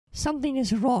Something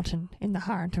is rotten in the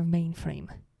heart of Mainframe.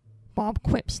 Bob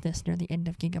quips this near the end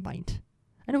of Gigabyte,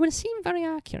 and it would seem very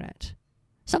accurate.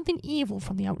 Something evil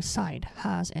from the outside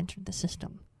has entered the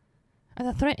system, and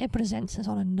the threat it presents is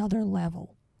on another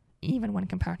level, even when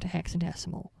compared to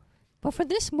hexadecimal. But for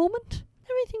this moment,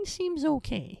 everything seems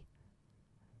okay.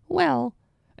 Well,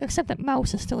 except that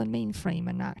Mouse is still in Mainframe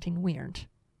and acting weird.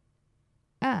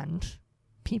 And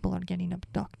people are getting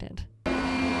abducted.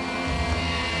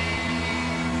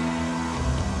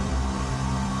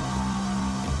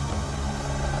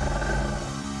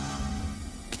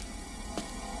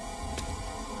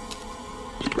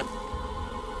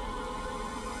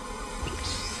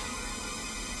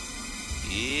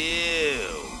 Ew,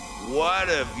 what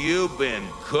have you been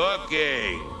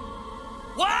cooking?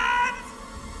 What?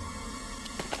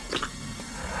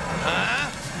 Huh?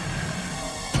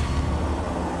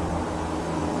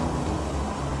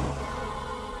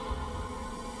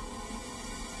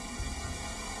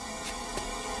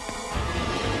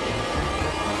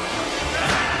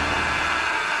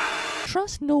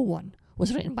 Trust No One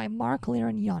was written by Mark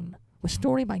Laren-Yun, with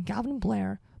story by Gavin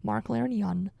Blair, Mark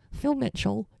Laren-Yun, Phil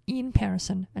Mitchell, Ian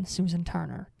Pearson, and Susan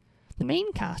Turner. The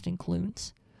main cast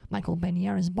includes Michael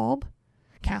Benier as Bob,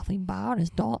 Kathleen Barr as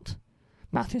Dot,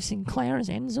 Matthew Sinclair as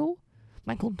Enzo,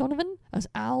 Michael Donovan as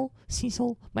Al,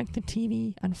 Cecil, Mike the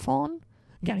TV, and Fawn,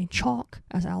 Gary Chalk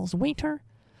as Al's waiter,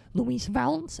 Louise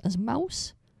Valance as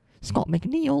Mouse, Scott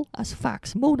McNeil as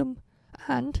Fax Modem,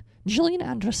 and Gillian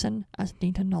Anderson as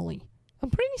Data Nully. A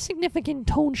pretty significant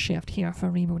tone shift here for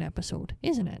a ReBoot episode,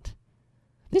 isn't it?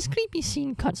 This creepy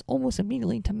scene cuts almost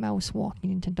immediately to Mouse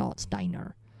walking into Dot's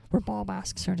diner, where Bob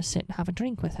asks her to sit and have a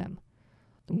drink with him.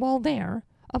 While there,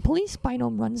 a police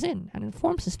binom runs in and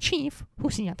informs his chief,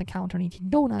 who's sitting at the counter eating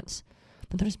donuts,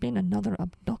 that there's been another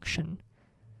abduction.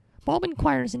 Bob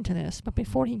inquires into this, but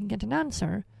before he can get an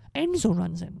answer, Enzo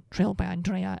runs in, trailed by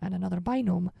Andrea and another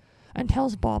binom, and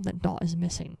tells Bob that Dot is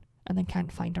missing, and they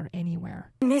can't find her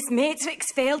anywhere. Miss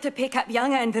Matrix failed to pick up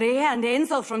young Andrea and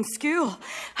Enzo from school.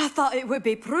 I thought it would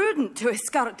be prudent to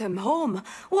escort them home,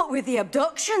 what with the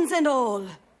abductions and all.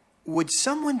 Would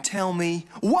someone tell me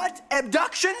what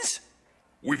abductions?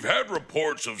 We've had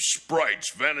reports of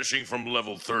sprites vanishing from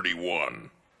level 31.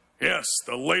 Yes,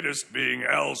 the latest being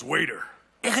Al's waiter.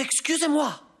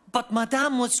 Excusez-moi, but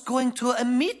Madame was going to a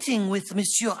meeting with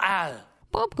Monsieur Al.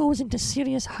 Bob goes into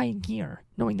serious high gear,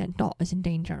 knowing that Dot is in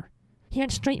danger. He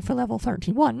heads straight for level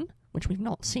 31, which we've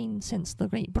not seen since the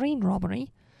Great Brain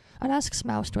robbery, and asks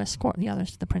Mouse to escort the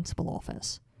others to the principal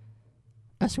office.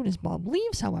 As soon as Bob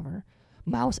leaves, however,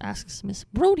 Mouse asks Miss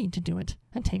Brody to do it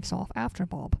and takes off after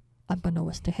Bob,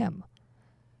 unbeknownst to him.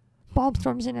 Bob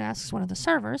storms in and asks one of the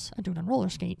servers, a dude on roller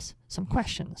skates, some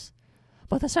questions,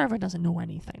 but the server doesn't know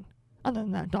anything, other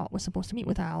than that Dot was supposed to meet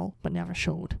with Al, but never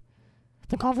showed.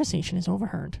 The conversation is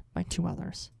overheard by two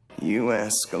others. You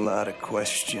ask a lot of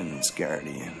questions,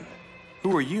 Guardian.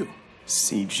 Who are you?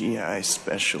 CGI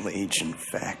Special Agent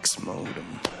Fax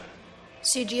Modem.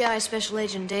 CGI Special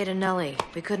Agent Data Nully.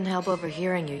 We couldn't help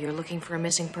overhearing you. You're looking for a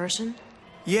missing person?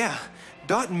 Yeah,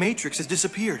 Dot and Matrix has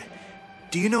disappeared.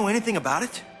 Do you know anything about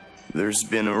it? There's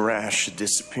been a rash of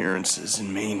disappearances in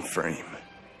Mainframe.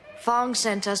 Fong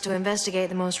sent us to investigate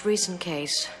the most recent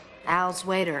case. Al's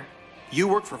waiter. You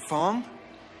work for Fong?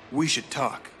 We should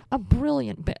talk. A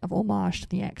brilliant bit of homage to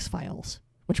the X-Files,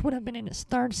 which would have been in its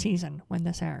third season when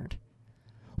this aired.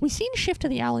 We scene shift to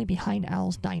the alley behind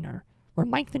Al's diner, where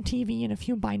Mike the TV and a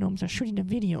few binomes are shooting a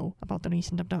video about the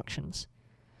recent abductions.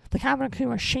 The camera crew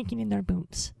are shaking in their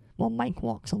boots, while Mike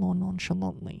walks along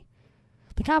nonchalantly.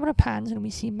 The camera pans and we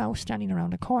see Mouse standing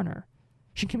around a corner.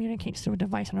 She communicates through a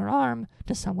device on her arm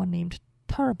to someone named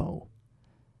Turbo.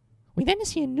 We then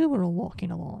see a numeral walking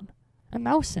along, and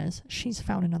Mouse says she's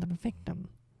found another victim.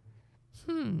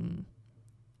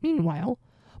 Meanwhile,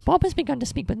 Bob has begun to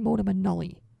speak with Modem and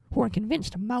Nully, who are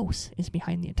convinced Mouse is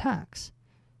behind the attacks.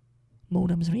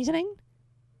 Modem's reasoning?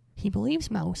 He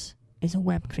believes Mouse is a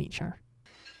web creature.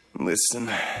 Listen,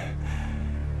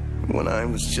 when I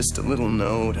was just a little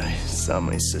node, I saw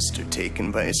my sister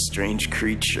taken by a strange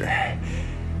creature.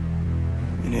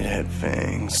 And it had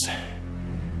fangs,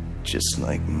 just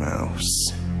like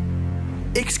Mouse.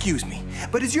 Excuse me,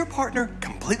 but is your partner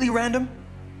completely random?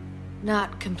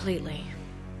 Not completely.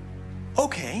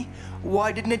 Okay,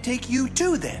 why didn't it take you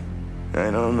too then? I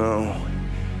don't know.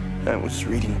 I was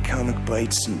reading comic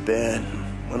bites in bed.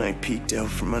 When I peeked out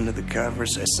from under the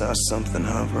covers, I saw something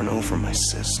hovering over my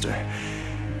sister.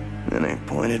 Then I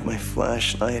pointed my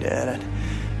flashlight at it,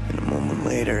 and a moment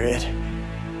later it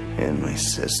and my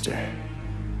sister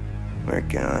were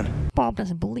gone. Bob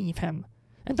doesn't believe him,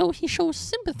 and though he shows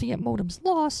sympathy at Modem's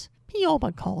loss, he all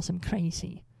but calls him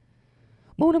crazy.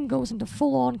 Modem goes into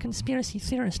full-on conspiracy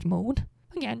theorist mode,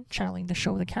 again channeling the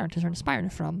show the characters are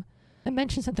inspired from, and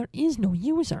mentions that there is no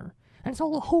user, and it's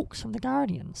all a hoax from the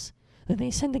Guardians, that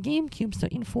they send the game cubes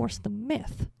to enforce the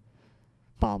myth.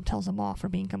 Bob tells them off for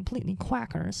being completely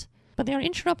quackers, but they are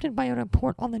interrupted by a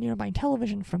report on the nearby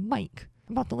television from Mike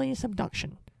about the latest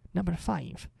abduction, number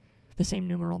 5, the same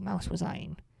numeral Mouse was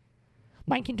eyeing.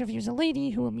 Mike interviews a lady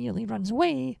who immediately runs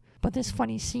away, but this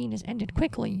funny scene is ended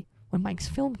quickly when Mike's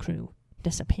film crew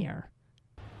disappear.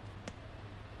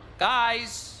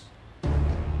 Guys!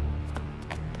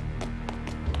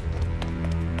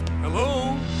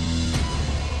 Hello?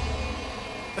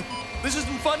 This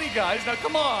isn't funny, guys. Now,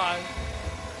 come on.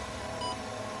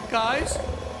 Guys?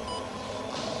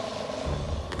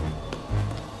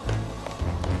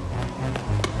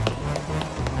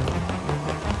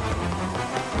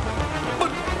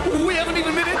 But we haven't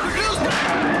even been introduced.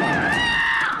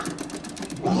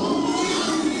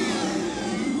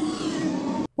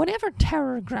 Whatever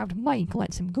terror grabbed Mike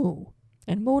lets him go,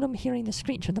 and Modem, hearing the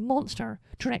screech of the monster,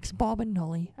 directs Bob and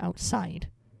Nully outside.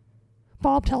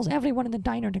 Bob tells everyone in the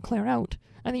diner to clear out,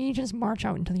 and the agents march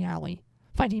out into the alley,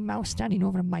 finding Mouse standing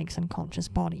over Mike's unconscious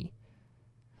body.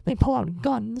 They pull out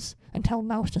guns and tell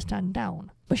Mouse to stand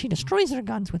down, but she destroys their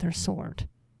guns with her sword.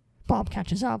 Bob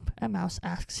catches up, and Mouse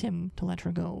asks him to let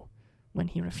her go. When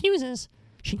he refuses,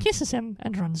 she kisses him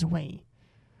and runs away,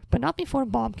 but not before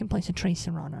Bob can place a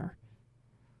tracer on her.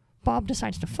 Bob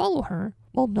decides to follow her,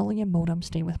 while Nully and Modem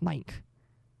stay with Mike.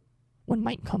 When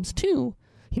Mike comes to,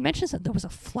 he mentions that there was a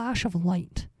flash of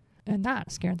light, and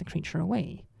that scared the creature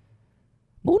away.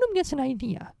 Modem gets an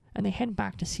idea, and they head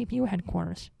back to CPU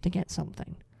headquarters to get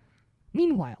something.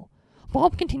 Meanwhile,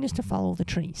 Bob continues to follow the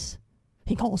trace.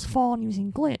 He calls Fawn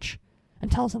using Glitch,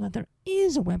 and tells him that there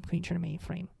is a web creature in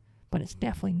Mainframe, but it's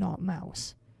definitely not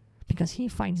Mouse, because he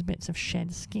finds bits of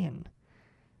shed skin.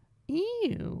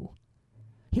 Ew.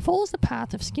 He follows the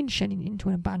path of skin shedding into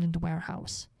an abandoned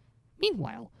warehouse.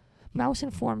 Meanwhile, Mouse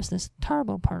informs this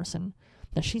Turbo person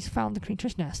that she's found the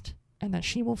creature's nest and that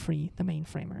she will free the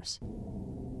Mainframers.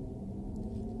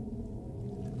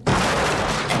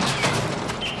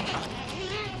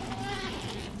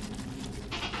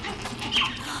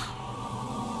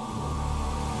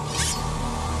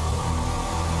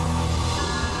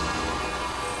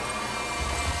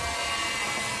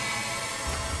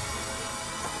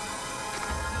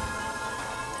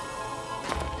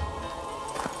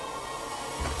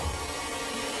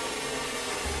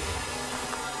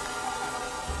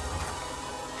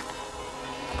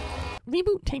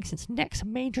 ReBoot takes its next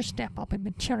major step up in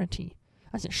maturity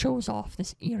as it shows off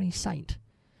this eerie sight,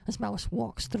 as Mouse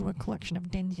walks through a collection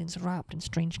of denizens wrapped in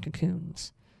strange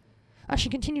cocoons. As she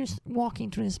continues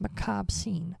walking through this macabre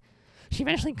scene, she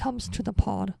eventually comes to the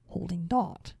pod holding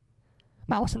Dot.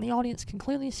 Mouse and the audience can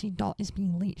clearly see Dot is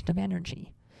being leached of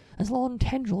energy, as long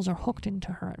tendrils are hooked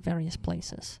into her at various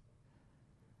places.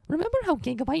 Remember how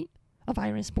Gigabyte, a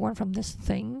virus born from this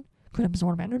thing, could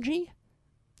absorb energy?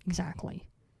 Exactly.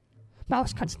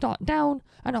 Mouse cuts Dot down,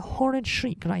 and a horrid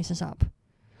shriek rises up.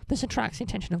 This attracts the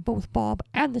attention of both Bob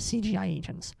and the CGI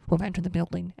agents, who have entered the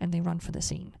building, and they run for the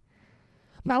scene.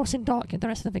 Mouse and Dot get the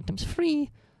rest of the victims free,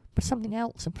 but something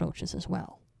else approaches as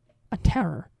well. A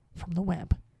terror from the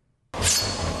web.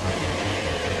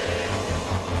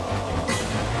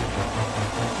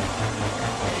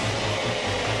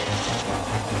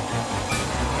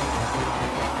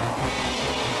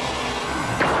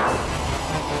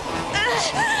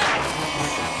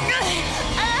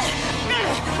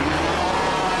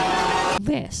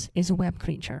 This is a web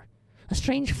creature, a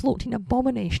strange floating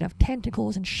abomination of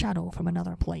tentacles and shadow from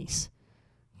another place.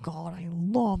 God, I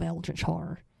love eldritch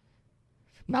horror.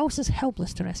 Mouse is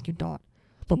helpless to rescue Dot,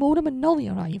 but Modem and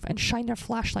Nully arrive and shine their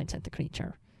flashlights at the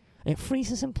creature. It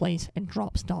freezes in place and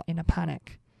drops Dot in a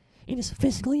panic. It is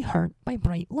physically hurt by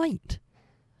bright light.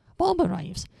 Bob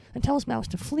arrives and tells Mouse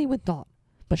to flee with Dot,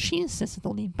 but she insists that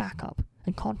they'll need backup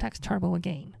and contacts Turbo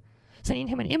again, sending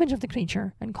him an image of the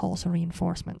creature and calls for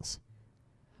reinforcements.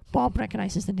 Bob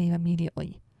recognizes the name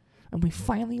immediately, and we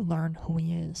finally learn who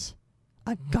he is.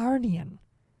 A Guardian.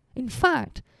 In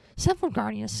fact, several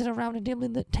Guardians sit around a dimly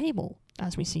lit table,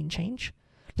 as we see change,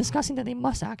 discussing that they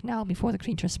must act now before the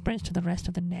creature spreads to the rest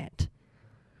of the net.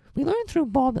 We learn through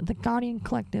Bob that the Guardian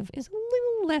Collective is a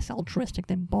little less altruistic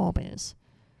than Bob is.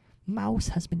 Mouse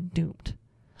has been duped.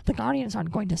 The Guardians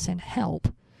aren't going to send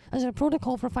help, as their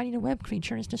protocol for finding a web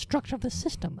creature is destruction of the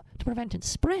system to prevent its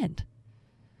spread.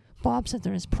 Bob says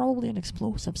there is probably an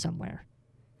explosive somewhere.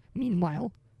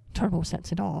 Meanwhile, Turbo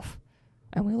sets it off,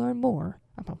 and we learn more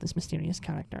about this mysterious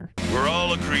character. We're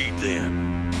all agreed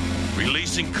then.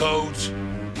 Releasing codes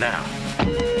now.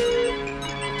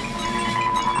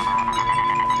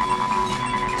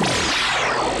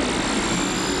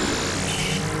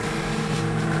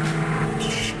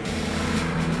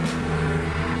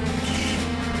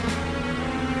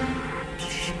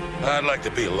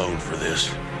 like to be alone for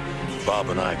this. Bob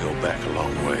and I go back a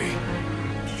long way.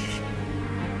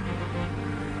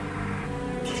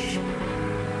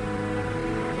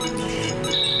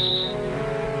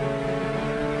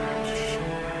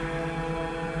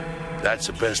 That's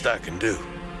the best I can do.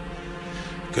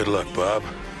 Good luck, Bob.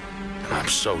 I'm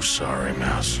so sorry,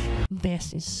 Mouse.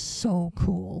 This is so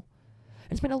cool.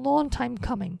 It's been a long time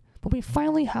coming, but we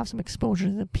finally have some exposure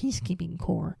to the peacekeeping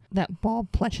corps that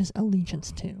Bob pledges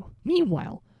allegiance to.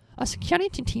 Meanwhile, a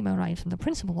security team arrives from the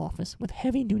principal office with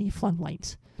heavy-duty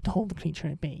floodlights to hold the creature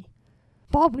at bay.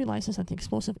 Bob realizes that the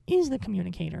explosive is the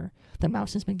communicator that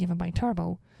Mouse has been given by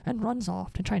Turbo and runs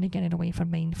off to try to get it away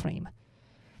from Mainframe.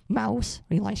 Mouse,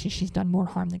 realizing she's done more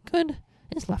harm than good,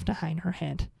 is left to hide her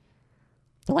head.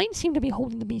 The lights seem to be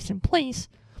holding the beast in place,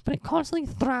 but it constantly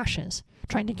thrashes,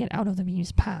 trying to get out of the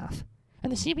beam's path,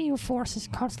 and the CPU forces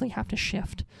constantly have to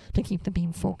shift to keep the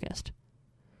beam focused.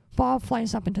 Bob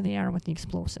flies up into the air with the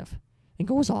explosive. It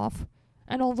goes off,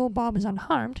 and although Bob is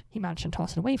unharmed, he managed to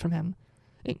toss it away from him,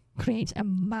 it creates a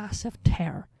massive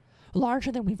tear,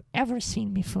 larger than we've ever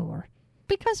seen before.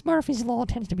 Because Murphy's Law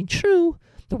tends to be true,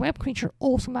 the web creature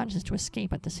also manages to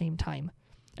escape at the same time,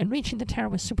 and reaching the tear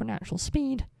with supernatural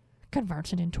speed,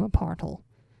 converts it into a portal.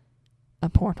 A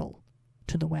portal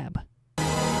to the web.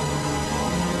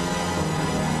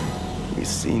 You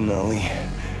see, Nully,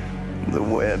 the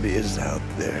web is out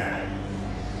there.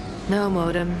 No,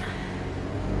 Modem.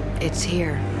 It's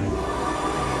here.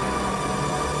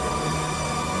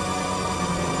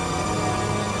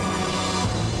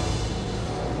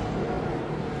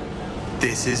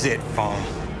 This is it, Fawn.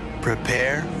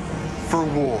 Prepare for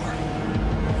war.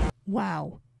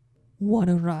 Wow. What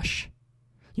a rush.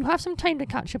 You have some time to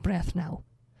catch your breath now,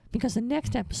 because the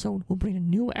next episode will bring a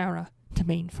new era to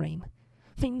Mainframe.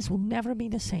 Things will never be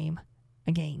the same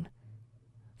again.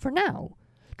 For now,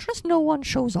 Trust No One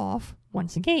shows off,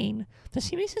 once again, the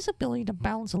series' ability to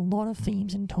balance a lot of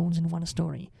themes and tones in one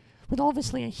story, with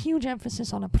obviously a huge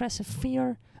emphasis on oppressive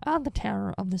fear and the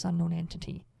terror of this unknown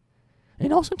entity.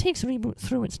 It also takes ReBoot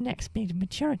through its next big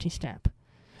maturity step.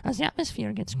 As the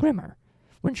atmosphere gets grimmer,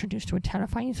 we're introduced to a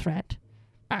terrifying threat,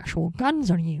 actual guns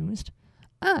are used,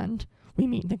 and we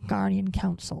meet the Guardian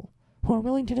Council, who are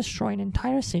willing to destroy an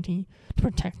entire city to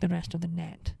protect the rest of the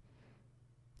net.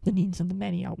 The needs of the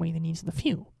many outweigh the needs of the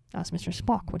few, as Mr.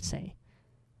 Spock would say.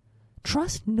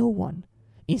 Trust No One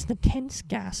is the tense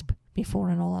gasp before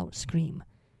an all-out scream,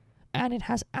 and it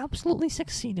has absolutely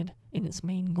succeeded in its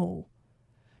main goal,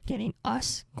 getting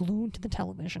us glued to the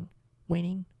television,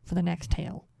 waiting for the next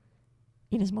tale.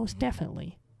 It is most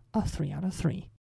definitely a 3 out of 3.